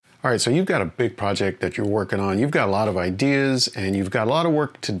All right, so you've got a big project that you're working on. You've got a lot of ideas and you've got a lot of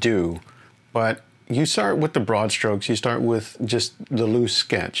work to do, but you start with the broad strokes. You start with just the loose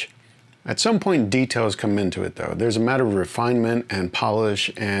sketch. At some point, details come into it, though. There's a matter of refinement and polish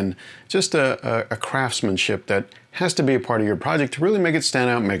and just a craftsmanship that has to be a part of your project to really make it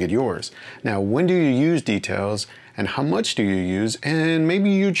stand out and make it yours. Now, when do you use details and how much do you use? And maybe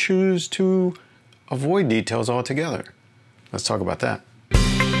you choose to avoid details altogether. Let's talk about that.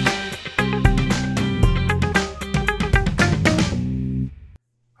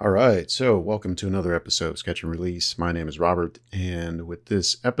 All right, so welcome to another episode of Sketch and Release. My name is Robert, and with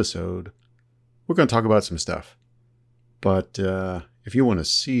this episode, we're going to talk about some stuff. But if you want to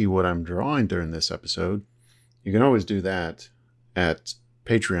see what I'm drawing during this episode, you can always do that at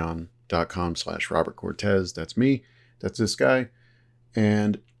patreon.com/Robert Cortez. That's me. That's this guy.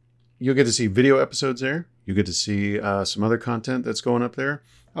 And you'll get to see video episodes there. You get to see some other content that's going up there.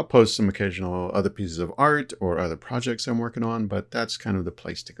 I'll post some occasional other pieces of art or other projects I'm working on, but that's kind of the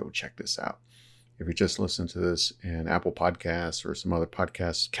place to go check this out. If you just listen to this in Apple Podcasts or some other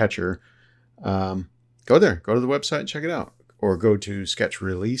podcast catcher, go there, go to the website and check it out. Or go to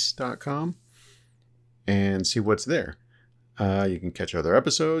sketchrelease.com and see what's there. You can catch other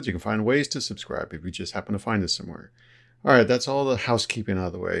episodes. You can find ways to subscribe if you just happen to find us somewhere. All right, that's all the housekeeping out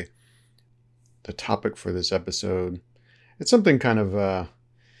of the way. The topic for this episode, it's something kind of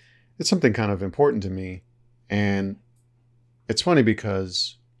important to me, and it's funny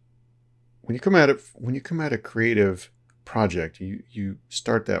because when you come at a creative project, you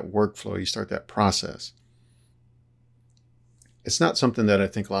start that workflow, you start that process. It's not something that I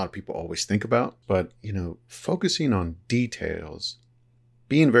think a lot of people always think about, but focusing on details,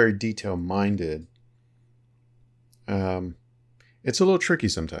 being very detail-minded, it's a little tricky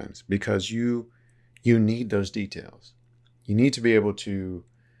sometimes because you need those details. You need to be able to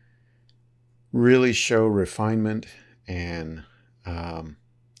really show refinement and a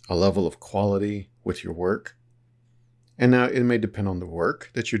level of quality with your work. And now it may depend on the work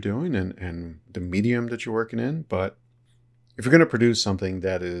that you're doing and the medium that you're working in, but if you're going to produce something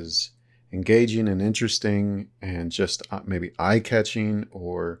that is engaging and interesting and just maybe eye-catching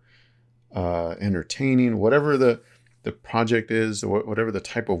or entertaining, whatever the project is, whatever the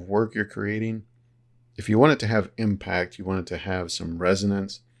type of work you're creating, if you want it to have impact, you want it to have some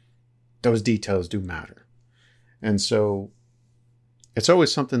resonance, those details do matter. And so it's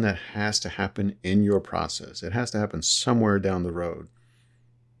always something that has to happen in your process. It has to happen somewhere down the road.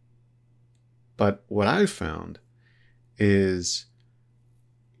 But what I've found is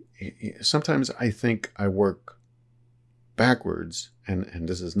sometimes I think I work backwards, and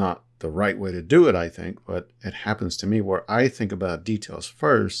this is not the right way to do it, I think, but it happens to me where I think about details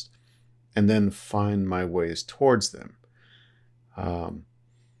first and then find my ways towards them.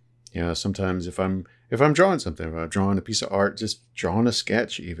 Sometimes if I'm drawing something, if I'm drawing a piece of art, just drawing a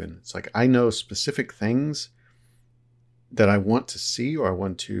sketch even, it's like I know specific things that I want to see or I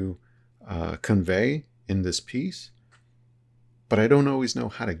want to convey in this piece, but I don't always know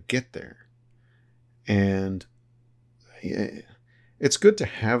how to get there. And it's good to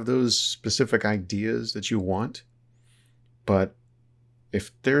have those specific ideas that you want, but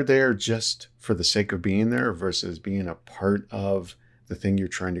if they're there just for the sake of being there versus being a part of the thing you're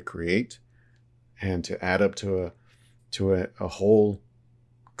trying to create and to add up to a whole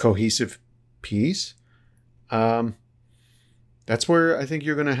cohesive piece, that's where I think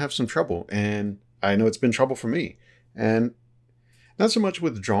you're going to have some trouble. And I know it's been trouble for me. And not so much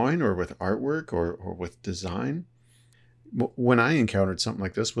with drawing or with artwork or with design. When I encountered something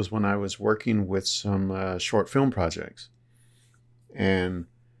like this was when I was working with some short film projects and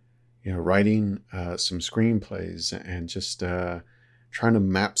writing some screenplays and just trying to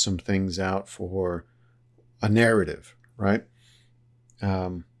map some things out for a narrative, right?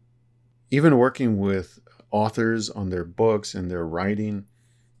 Even working with authors on their books and their writing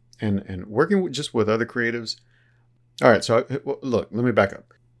and working just with other creatives. All right, so look, let me back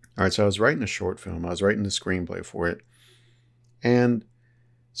up. All right, so I was writing a short film. I was writing the screenplay for it. And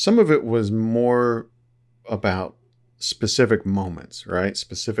some of it was more about specific moments, right?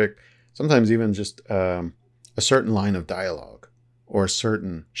 Sometimes even just a certain line of dialogue or a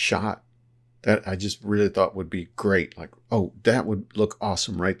certain shot that I just really thought would be great. Like, oh, that would look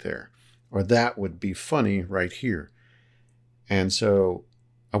awesome right there. Or that would be funny right here. And so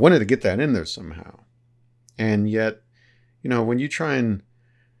I wanted to get that in there somehow. And yet, when you try and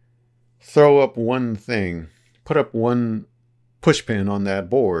throw up one thing, put up one pushpin on that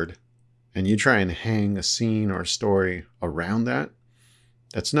board, and you try and hang a scene or a story around that,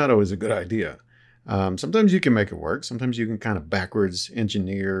 that's not always a good idea. Sometimes you can make it work. Sometimes you can kind of backwards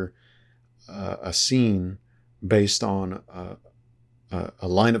engineer a scene based on a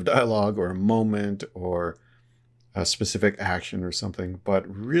line of dialogue or a moment or a specific action or something. But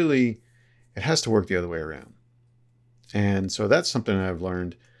really, it has to work the other way around. And so that's something I've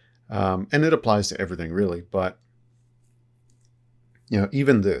learned. And it applies to everything, really. But,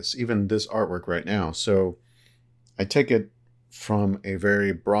 even this artwork right now. So I take it from a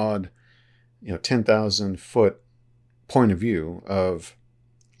very broad, 10,000 foot point of view of,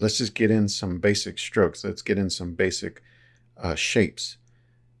 let's just get in some basic strokes. Let's get in some basic shapes.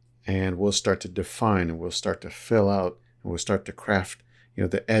 And we'll start to define, and we'll start to fill out, and we'll start to craft,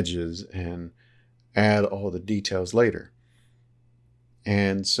 the edges and add all the details later.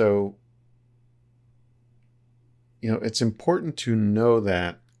 And so, it's important to know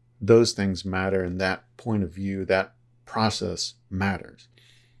that those things matter, and that point of view, that process matters.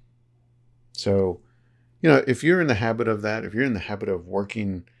 So, if you're in the habit of that, if you're in the habit of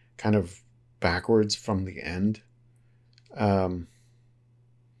working kind of backwards from the end,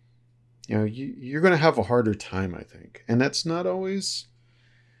 you're going to have a harder time, I think. And that's not always,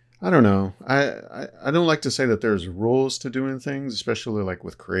 I don't know. I don't like to say that there's rules to doing things, especially like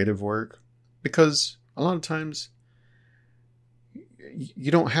with creative work, because a lot of times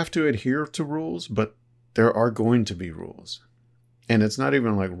you don't have to adhere to rules, but there are going to be rules. And it's not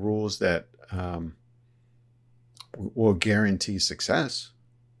even like rules that will guarantee success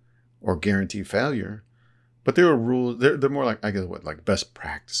or guarantee failure, but there are rules. They're more like, I guess, like best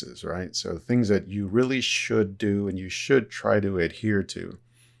practices, right? So things that you really should do and you should try to adhere to,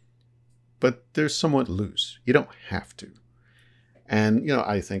 but they're somewhat loose. You don't have to. And,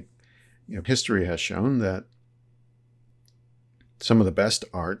 I think, history has shown that some of the best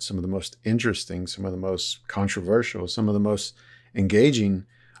art, some of the most interesting, some of the most controversial, some of the most engaging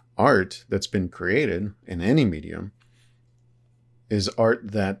art that's been created in any medium is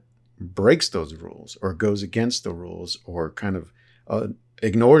art that breaks those rules or goes against the rules or kind of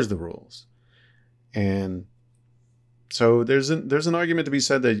ignores the rules. And so there's an argument to be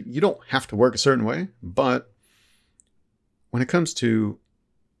said that you don't have to work a certain way, but when it comes to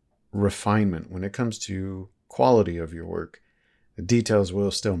refinement, when it comes to quality of your work, the details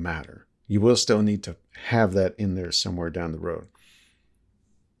will still matter. You will still need to have that in there somewhere down the road.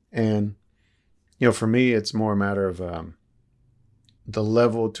 And, for me, it's more a matter of the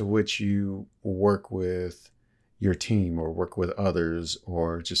level to which you work with your team or work with others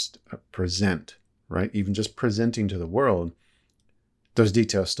or just present, right? Even just presenting to the world, those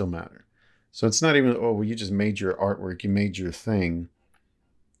details still matter. So it's not even, you just made your artwork, you made your thing,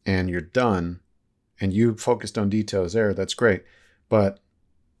 and you're done, and you focused on details there. That's great. But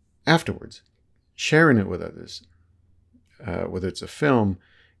afterwards, sharing it with others, whether it's a film,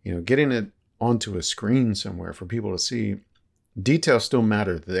 getting it onto a screen somewhere for people to see, details still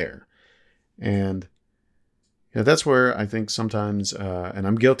matter there. And that's where I think sometimes, and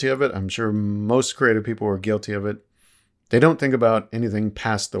I'm guilty of it, I'm sure most creative people are guilty of it, they don't think about anything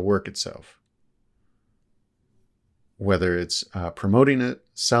past the work itself. Whether it's promoting it,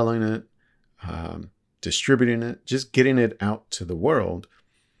 selling it, distributing it, just getting it out to the world.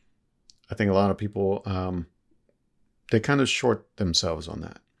 I think a lot of people, they kind of short themselves on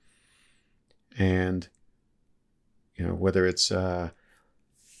that. And, whether it's,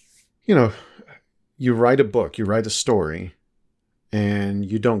 you write a book, you write a story, and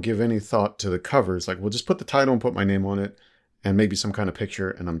you don't give any thought to the cover. It's like, well, just put the title and put my name on it and maybe some kind of picture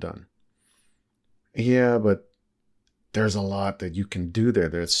and I'm done. Yeah, but there's a lot that you can do there.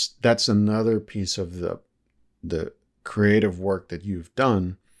 That's another piece of the creative work that you've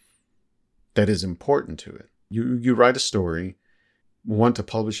done that is important to it. You write a story, want to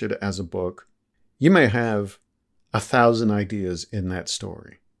publish it as a book. You may have 1,000 ideas in that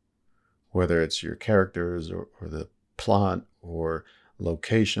story, whether it's your characters or the plot or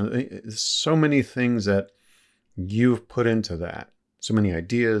location. So many things that you've put into that, so many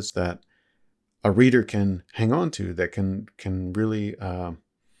ideas that a reader can hang on to, that can really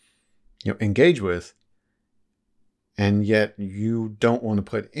engage with, and yet you don't want to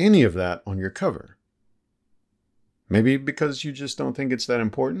put any of that on your cover. Maybe because you just don't think it's that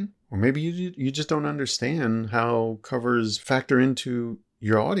important, or maybe you just don't understand how covers factor into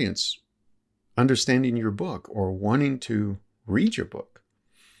your audience understanding your book or wanting to read your book.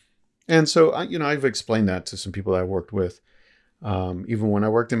 And so, I've explained that to some people I worked with. Even when I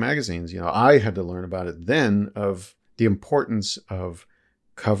worked in magazines, I had to learn about it then, of the importance of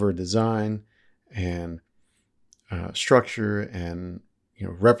cover design and structure and,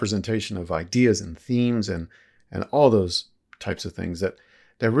 representation of ideas and themes and all those types of things that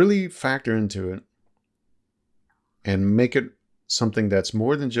really factor into it and make it something that's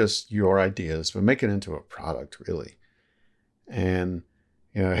more than just your ideas, but make it into a product, really. And,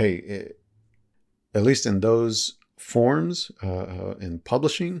 hey, at least in those forms, in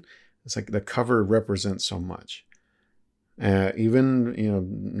publishing, it's like the cover represents so much.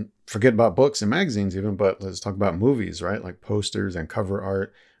 Even, forget about books and magazines even, but let's talk about movies, right? Like posters and cover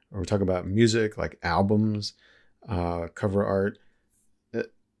art, or we talk about music, like albums, cover art.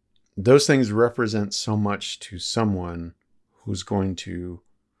 Those things represent so much to someone who's going to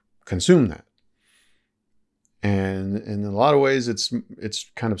consume that. And in a lot of ways, it's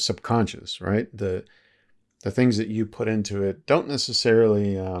kind of subconscious, right? The things that you put into it don't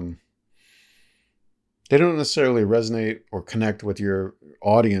necessarily resonate or connect with your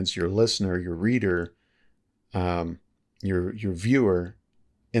audience, your listener, your reader, your viewer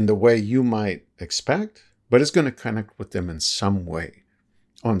in the way you might expect, but it's going to connect with them in some way,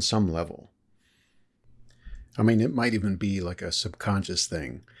 on some level. I mean, it might even be like a subconscious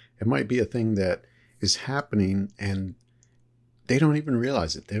thing. It might be a thing that is happening and they don't even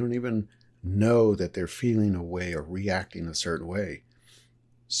realize it. They don't even know that they're feeling a way or reacting a certain way.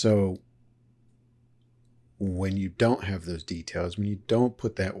 So when you don't have those details, when you don't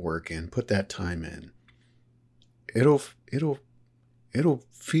put that work in, put that time in, it'll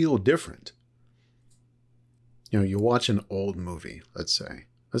feel different. You watch an old movie, let's say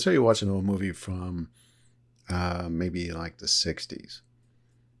you watch an old movie from maybe like the 60s,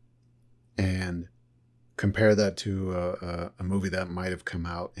 and compare that to a movie that might have come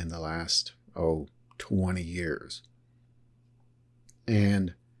out in the last 20 years.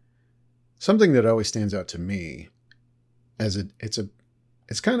 And something that always stands out to me as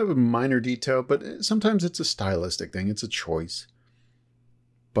it's kind of a minor detail, but sometimes it's a stylistic thing. It's a choice.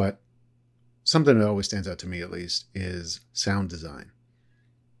 But something that always stands out to me, at least, is sound design.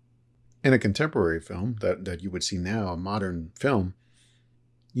 In a contemporary film that you would see now, a modern film,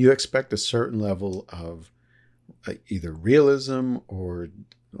 you expect a certain level of either realism or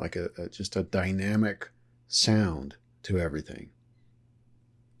like just a dynamic sound to everything.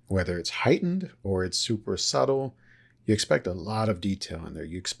 Whether it's heightened or it's super subtle, you expect a lot of detail in there.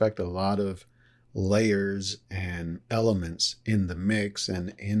 You expect a lot of layers and elements in the mix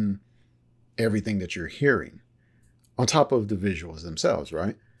and in everything that you're hearing, on top of the visuals themselves,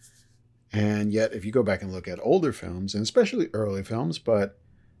 right? And yet, if you go back and look at older films, and especially early films, but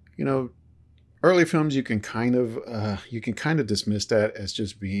early films, you can kind of dismiss that as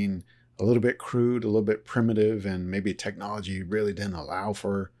just being a little bit crude, a little bit primitive, and maybe technology really didn't allow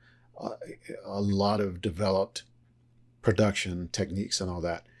for a lot of developed production techniques and all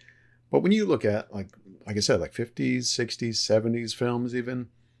that. But when you look at, like I said, like 50s, 60s, 70s films even,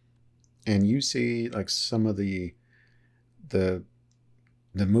 and you see like some of the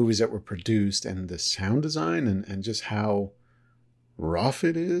movies that were produced and the sound design and just how rough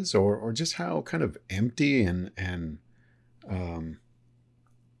it is, or just how kind of empty and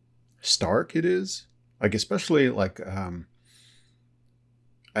stark it is. Like, especially like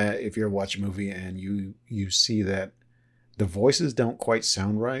if you're watching a movie and you see that the voices don't quite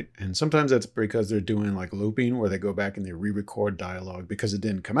sound right, and sometimes that's because they're doing like looping, where they go back and they re-record dialogue because it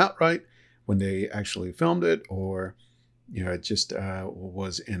didn't come out right when they actually filmed it, or it just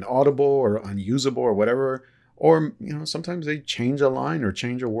was inaudible or unusable or whatever. Or, sometimes they change a line or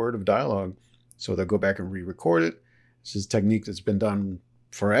change a word of dialogue. So they'll go back and re-record it. This is a technique that's been done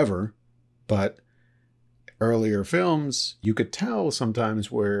forever. But earlier films, you could tell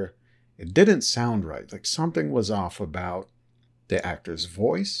sometimes where it didn't sound right. Like something was off about the actor's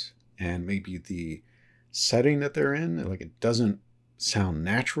voice and maybe the setting that they're in. Like it doesn't sound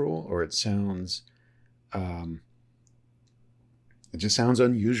natural, or it sounds, it just sounds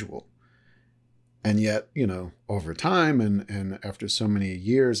unusual. And yet, over time and after so many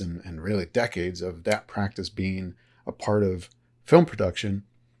years and really decades of that practice being a part of film production,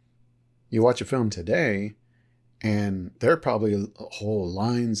 you watch a film today and there are probably whole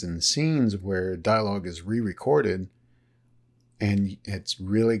lines and scenes where dialogue is re-recorded and it's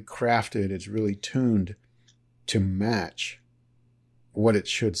really crafted, it's really tuned to match what it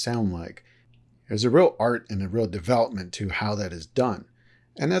should sound like. There's a real art and a real development to how that is done.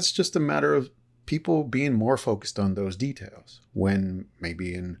 And that's just a matter of people being more focused on those details, when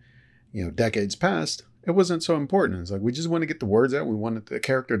maybe in decades past it wasn't so important. It's like, we just want to get the words out, we wanted the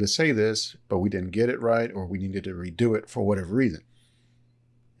character to say this, but we didn't get it right, or we needed to redo it for whatever reason.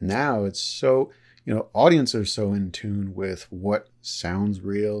 Now it's so audiences are so in tune with what sounds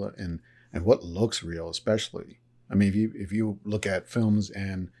real and what looks real, especially. I mean, if you look at films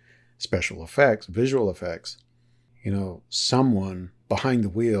and special effects, visual effects, someone behind the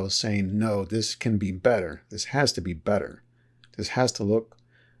wheel saying, no, this can be better. This has to be better. This has to look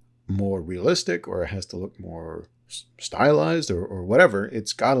more realistic, or it has to look more stylized, or whatever.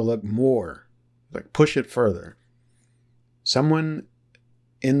 It's got to look more, like push it further. Someone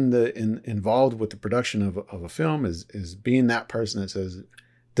involved with the production of a film is being that person that says,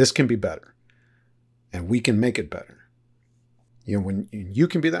 this can be better and we can make it better. You know, when you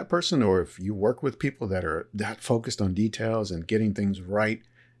can be that person, or if you work with people that are that focused on details and getting things right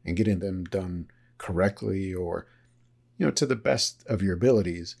and getting them done correctly, or, you know, to the best of your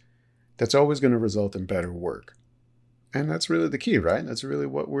abilities, that's always going to result in better work. And that's really the key, right? That's really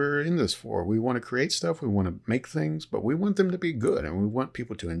what we're in this for. We want to create stuff, we want to make things, but we want them to be good, and we want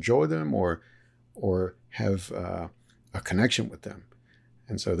people to enjoy them or have a connection with them.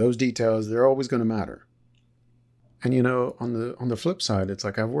 And so those details, they're always going to matter. And, you know, on the flip side, it's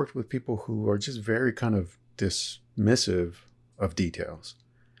like I've worked with people who are just very kind of dismissive of details.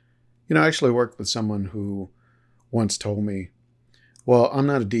 You know, I actually worked with someone who once told me, well, I'm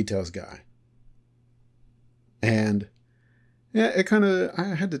not a details guy. And yeah, it kind of,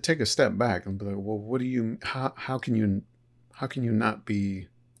 I had to take a step back and be like, well, what do you, how can you not be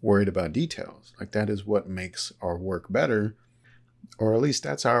worried about details? Like, that is what makes our work better, or at least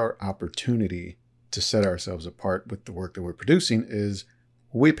that's our opportunity to set ourselves apart with the work that we're producing, is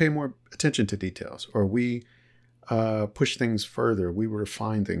we pay more attention to details, or we push things further, we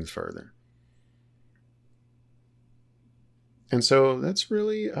refine things further. And so that's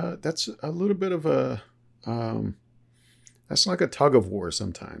really, that's a little bit of a, that's like a tug of war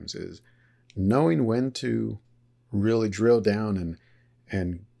sometimes, is knowing when to really drill down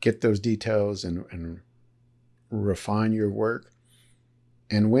and get those details and refine your work,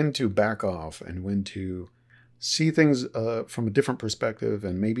 and when to back off, and when to see things from a different perspective,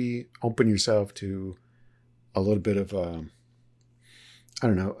 and maybe open yourself to a little bit of a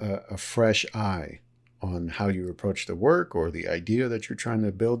fresh eye on how you approach the work or the idea that you're trying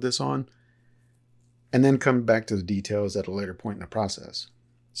to build this on, and then come back to the details at a later point in the process.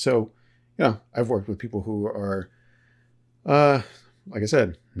 So, yeah, I've worked with people who are, like I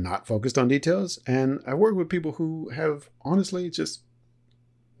said, not focused on details, and I work with people who have honestly just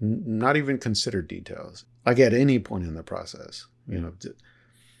not even considered details, like at any point in the process. You know, to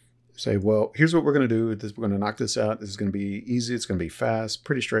say, well, here's what we're going to do. We're going to knock this out. This is going to be easy. It's going to be fast,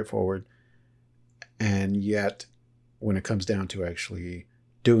 pretty straightforward. And yet, when it comes down to actually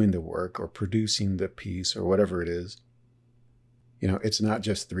doing the work or producing the piece or whatever it is, you know, it's not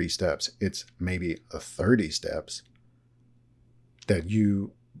just 3 steps. It's maybe 30 steps that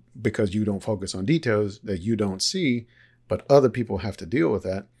because you don't focus on details, that you don't see, but other people have to deal with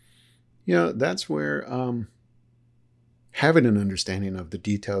that. You know, that's where having an understanding of the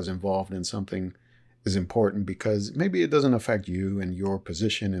details involved in something is important, because maybe it doesn't affect you and your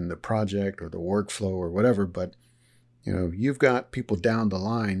position in the project or the workflow or whatever, but, you know, you've got people down the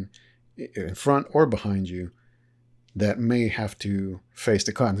line, in front or behind you, that may have to face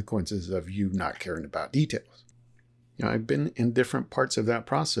the consequences of you not caring about details. You know, I've been in different parts of that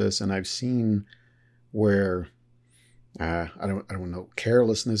process, and I've seen where I don't know,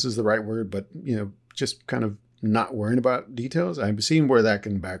 carelessness is the right word, but, you know, just kind of not worrying about details. I've seen where that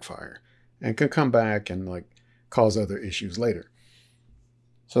can backfire and can come back and like cause other issues later.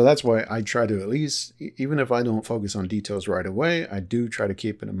 So that's why I try to, at least, even if I don't focus on details right away, I do try to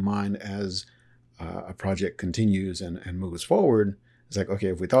keep it in mind as a project continues and moves forward. It's like, okay,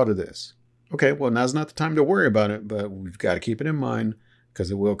 if we thought of this, okay, well, now's not the time to worry about it, but we've got to keep it in mind, because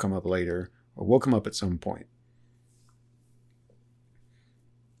it will come up later, or will come up at some point.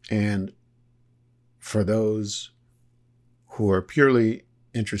 And for those who are purely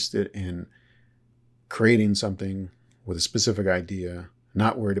interested in creating something with a specific idea,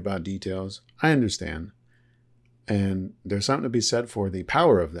 not worried about details, I understand. And there's something to be said for the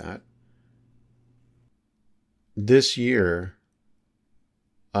power of that. This year,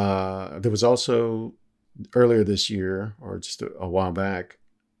 there was also, earlier this year, or just a while back,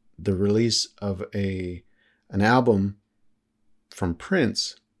 the release of an album from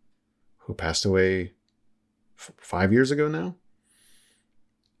Prince, who passed away 5 years ago now.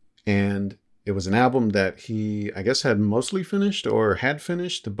 And it was an album that he, I guess, had mostly finished or had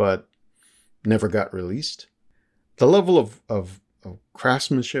finished, but never got released. The level of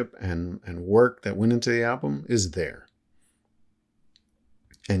craftsmanship and work that went into the album is there.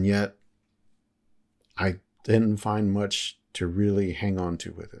 And yet, I didn't find much to really hang on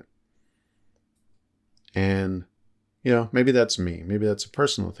to with it. And, you know, maybe that's me. Maybe that's a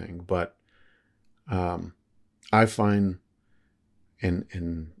personal thing. But I find,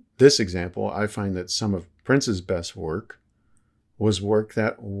 in this example, I find that some of Prince's best work was work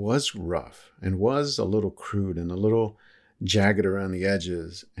that was rough and was a little crude and a little jagged around the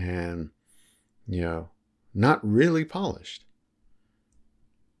edges and, not really polished.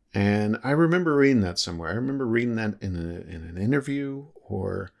 And I remember reading that somewhere. I remember reading that in an interview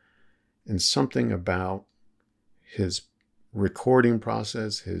or in something about his recording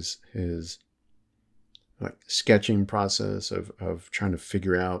process, his like sketching process of trying to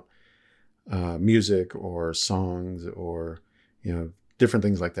figure out music or songs or different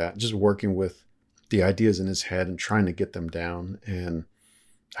things like that. Just working with the ideas in his head and trying to get them down. And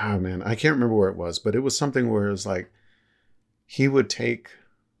oh man, I can't remember where it was, but it was something where it was like he would take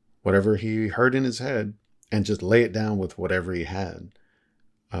whatever he heard in his head and just lay it down with whatever he had,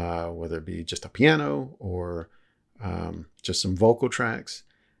 whether it be just a piano or just some vocal tracks.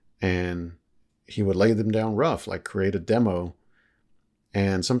 And he would lay them down rough, like create a demo.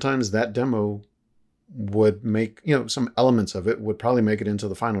 And sometimes that demo would make, some elements of it would probably make it into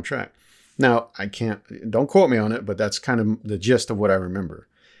the final track. Now, don't quote me on it, but that's kind of the gist of what I remember.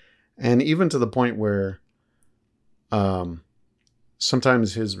 And even to the point where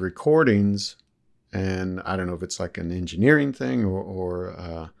sometimes his recordings, and I don't know if it's like an engineering thing or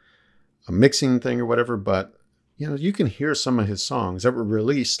a mixing thing or whatever, but you can hear some of his songs that were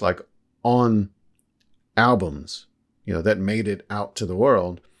released like on albums, that made it out to the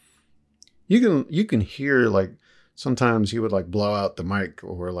world. You can hear like sometimes he would like blow out the mic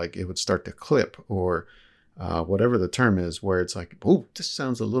or like it would start to clip or whatever the term is, where it's like, oh, this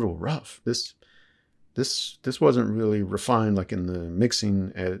sounds a little rough. This wasn't really refined like in the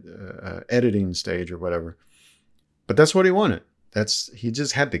mixing editing stage or whatever. But that's what he wanted. He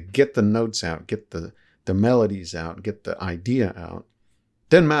just had to get the notes out, get the melodies out, get the idea out.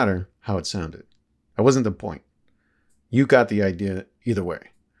 Didn't matter how it sounded. That wasn't the point. You got the idea either way.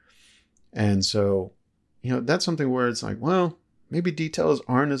 And so, that's something where it's like, well, maybe details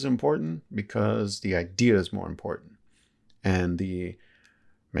aren't as important because the idea is more important. And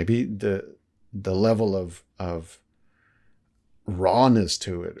maybe the level of rawness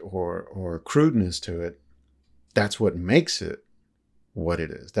to it or crudeness to it, that's what makes it what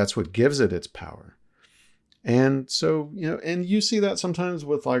it is. That's what gives it its power. And so, and you see that sometimes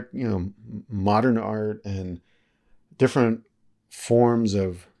with like, modern art and different forms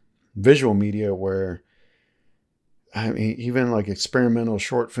of visual media where, I mean, even like experimental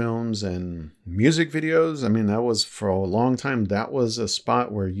short films and music videos. I mean, that was for a long time, that was a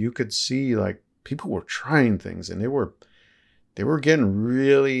spot where you could see like people were trying things and they were getting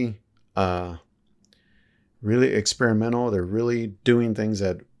really, really experimental. They're really doing things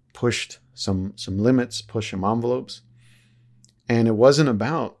that pushed some limits, push some envelopes. And it wasn't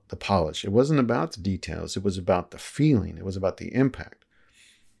about the polish. It wasn't about the details. It was about the feeling. It was about the impact.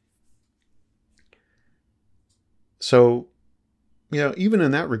 So, even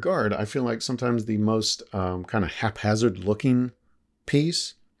in that regard, I feel like sometimes the most kind of haphazard looking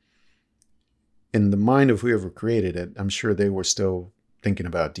piece in the mind of whoever created it, I'm sure they were still thinking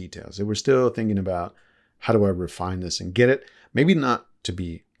about details. They were still thinking about, how do I refine this and get it? Maybe not to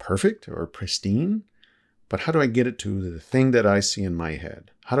be perfect or pristine, but how do I get it to the thing that I see in my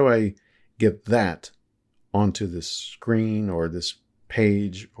head? How do I get that onto this screen or this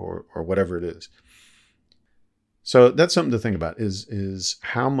page or whatever it is? So that's something to think about is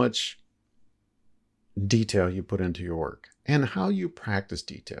how much detail you put into your work and how you practice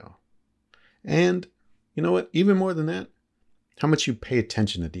detail. And you know what? Even more than that, how much you pay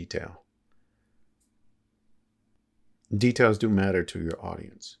attention to detail. Details do matter to your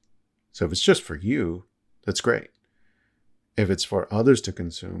audience. So if it's just for you, that's great. If it's for others to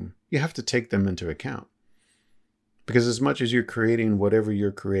consume, you have to take them into account. Because as much as you're creating whatever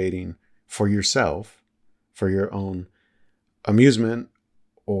you're creating for yourself, for your own amusement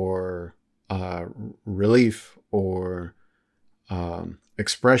or relief or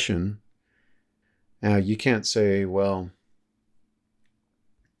expression, now you can't say, well,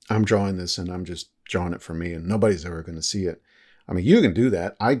 I'm drawing this and I'm just drawing it for me and nobody's ever going to see it. I mean, you can do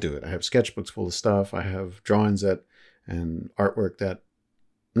that. I do it. I have sketchbooks full of stuff. I have drawings and artwork that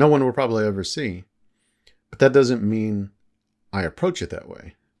no one will probably ever see. But that doesn't mean I approach it that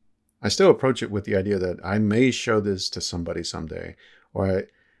way. I still approach it with the idea that I may show this to somebody someday, or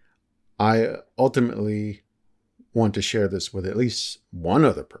I ultimately want to share this with at least one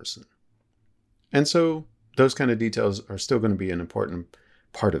other person. And so those kind of details are still going to be an important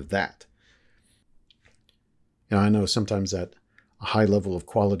part of that. I know sometimes that a high level of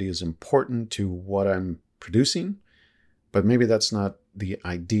quality is important to what I'm producing, but maybe that's not the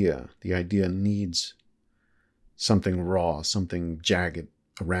idea. The idea needs something raw, something jagged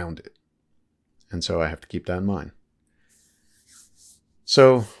around it. And so I have to keep that in mind.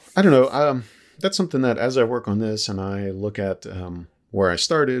 So I don't know. That's something that as I work on this and I look at where I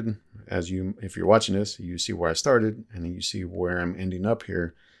started, if you're watching this, you see where I started and you see where I'm ending up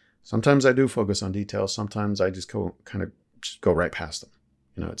here. Sometimes I do focus on details. Sometimes I just go right past them.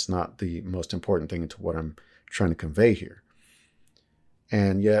 It's not the most important thing to what I'm trying to convey here.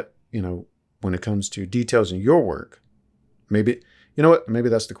 And yet, when it comes to details in your work, maybe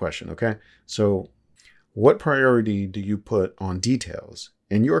that's the question. Okay. So what priority do you put on details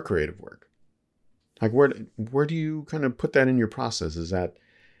in your creative work? Like where do you kind of put that in your process? Is that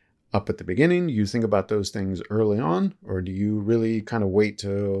up at the beginning? Do you think about those things early on, or do you really kind of wait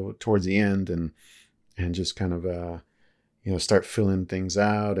till towards the end and just kind of start filling things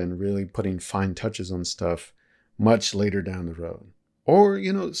out and really putting fine touches on stuff much later down the road? Or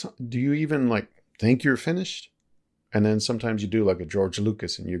do you even think you're finished, and then sometimes you do like a George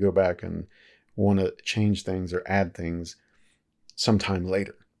Lucas and you go back and want to change things or add things sometime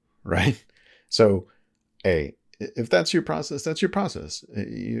later, right? So, if that's your process, that's your process.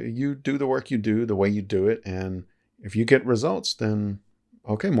 You do the work you do the way you do it. And if you get results, then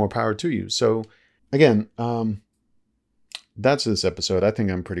okay, more power to you. So again, that's this episode. I think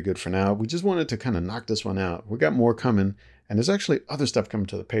I'm pretty good for now. We just wanted to kind of knock this one out. We got more coming, and there's actually other stuff coming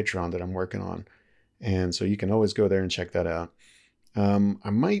to the Patreon that I'm working on. And so you can always go there and check that out. I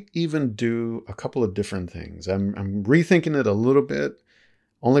might even do a couple of different things. I'm rethinking it a little bit,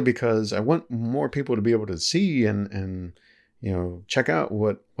 only because I want more people to be able to see and check out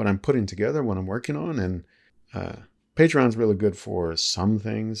what I'm putting together, what I'm working on. And Patreon's really good for some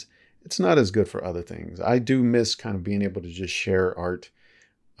things. It's not as good for other things. I do miss kind of being able to just share art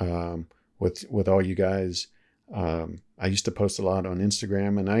with all you guys. I used to post a lot on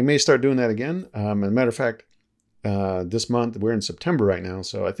Instagram, and I may start doing that again. As a matter of fact, this month, we're in September right now.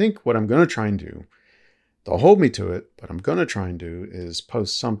 So I think what I'm going to try and do, they'll hold me to it, but I'm going to try and do is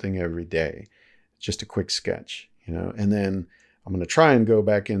post something every day, just a quick sketch, and then I'm going to try and go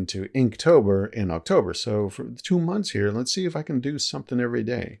back into Inktober in October. So for 2 months here, let's see if I can do something every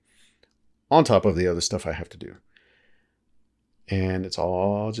day on top of the other stuff I have to do. And it's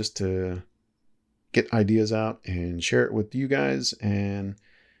all just to get ideas out and share it with you guys. And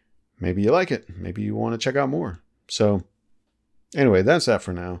maybe you like it. Maybe you want to check out more. So anyway, that's that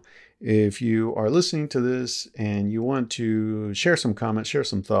for now. If you are listening to this and you want to share some comments, share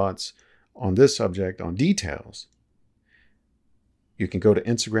some thoughts on this subject, on details, you can go to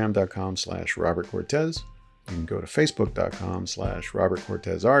Instagram.com/Robert Cortez. You can go to Facebook.com/Robert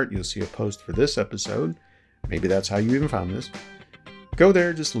Cortez Art. You'll see a post for this episode. Maybe that's how you even found this. Go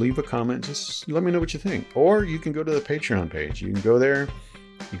there, just leave a comment. Just let me know what you think. Or you can go to the Patreon page. You can go there.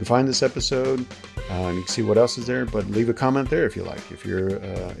 You can find this episode. And you can see what else is there. But leave a comment there if you like. If you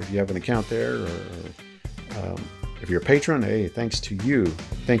have an account there, or if you're a patron, hey, thanks to you.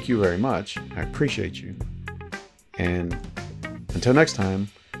 Thank you very much. I appreciate you. And until next time,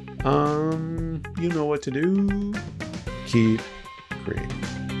 you know what to do. Keep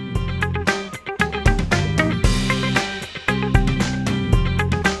creating.